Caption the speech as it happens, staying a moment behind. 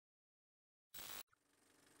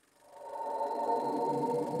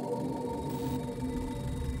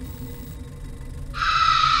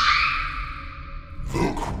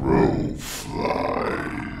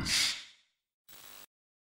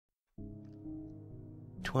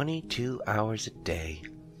22 hours a day.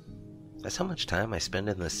 That's how much time I spend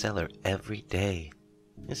in the cellar every day.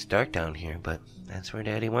 It's dark down here, but that's where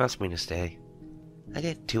Daddy wants me to stay. I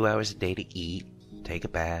get 2 hours a day to eat, take a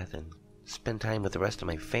bath, and spend time with the rest of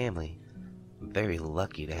my family. I'm very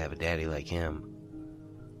lucky to have a daddy like him.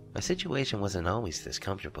 My situation wasn't always this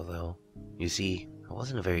comfortable, though. You see, I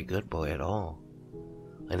wasn't a very good boy at all.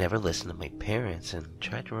 I never listened to my parents and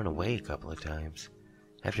tried to run away a couple of times.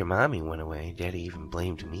 After Mommy went away, Daddy even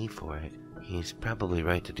blamed me for it. He's probably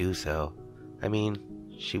right to do so. I mean,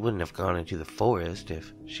 she wouldn't have gone into the forest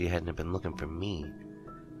if she hadn't been looking for me.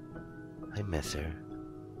 I miss her.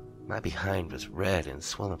 My behind was red and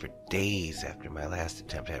swollen for days after my last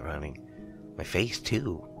attempt at running. My face,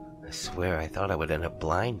 too. I swear I thought I would end up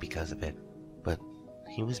blind because of it. But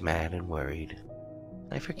he was mad and worried.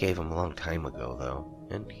 I forgave him a long time ago, though,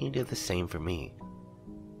 and he did the same for me.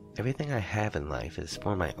 Everything I have in life is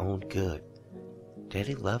for my own good.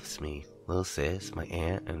 Daddy loves me, little sis, my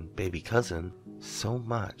aunt, and baby cousin so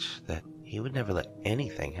much that he would never let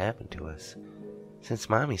anything happen to us. Since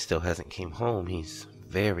Mommy still hasn't came home, he's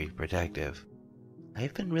very protective.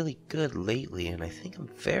 I've been really good lately, and I think I'm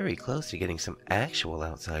very close to getting some actual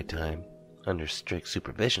outside time. Under strict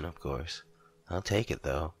supervision, of course. I'll take it,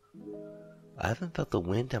 though. I haven't felt the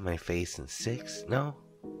wind on my face in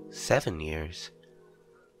 7 years.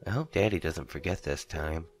 I hope Daddy doesn't forget this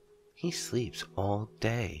time. He sleeps all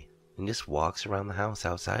day and just walks around the house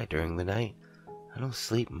outside during the night. I don't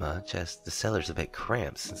sleep much, as the cellar's a bit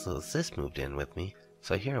cramped since little sis moved in with me,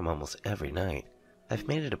 so I hear him almost every night. I've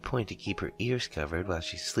made it a point to keep her ears covered while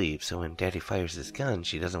she sleeps, so when Daddy fires his gun,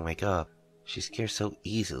 she doesn't wake up. She scares so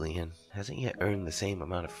easily and hasn't yet earned the same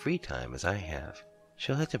amount of free time as I have.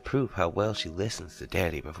 She'll have to prove how well she listens to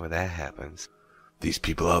Daddy before that happens. These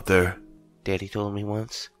people out there, Daddy told me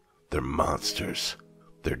once. They're monsters.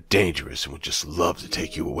 They're dangerous and would just love to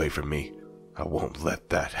take you away from me. I won't let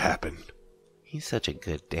that happen. He's such a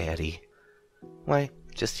good daddy. Why,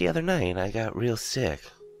 just the other night I got real sick.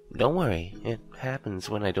 Don't worry, it happens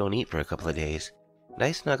when I don't eat for a couple of days. And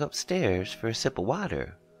I snuck upstairs for a sip of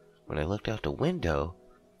water. When I looked out the window,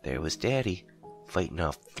 there was Daddy, fighting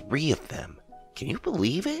off 3 of them. Can you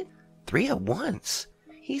believe it? 3 at once.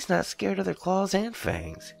 He's not scared of their claws and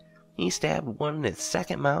fangs. He stabbed one in its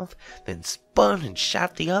second mouth, then spun and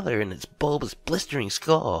shot the other in its bulbous, blistering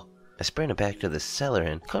skull. I sprinted back to the cellar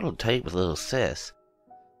and cuddled tight with little sis.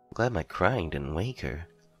 I'm glad my crying didn't wake her.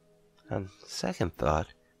 On second thought,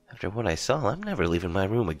 after what I saw, I'm never leaving my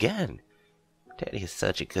room again. Daddy is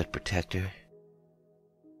such a good protector.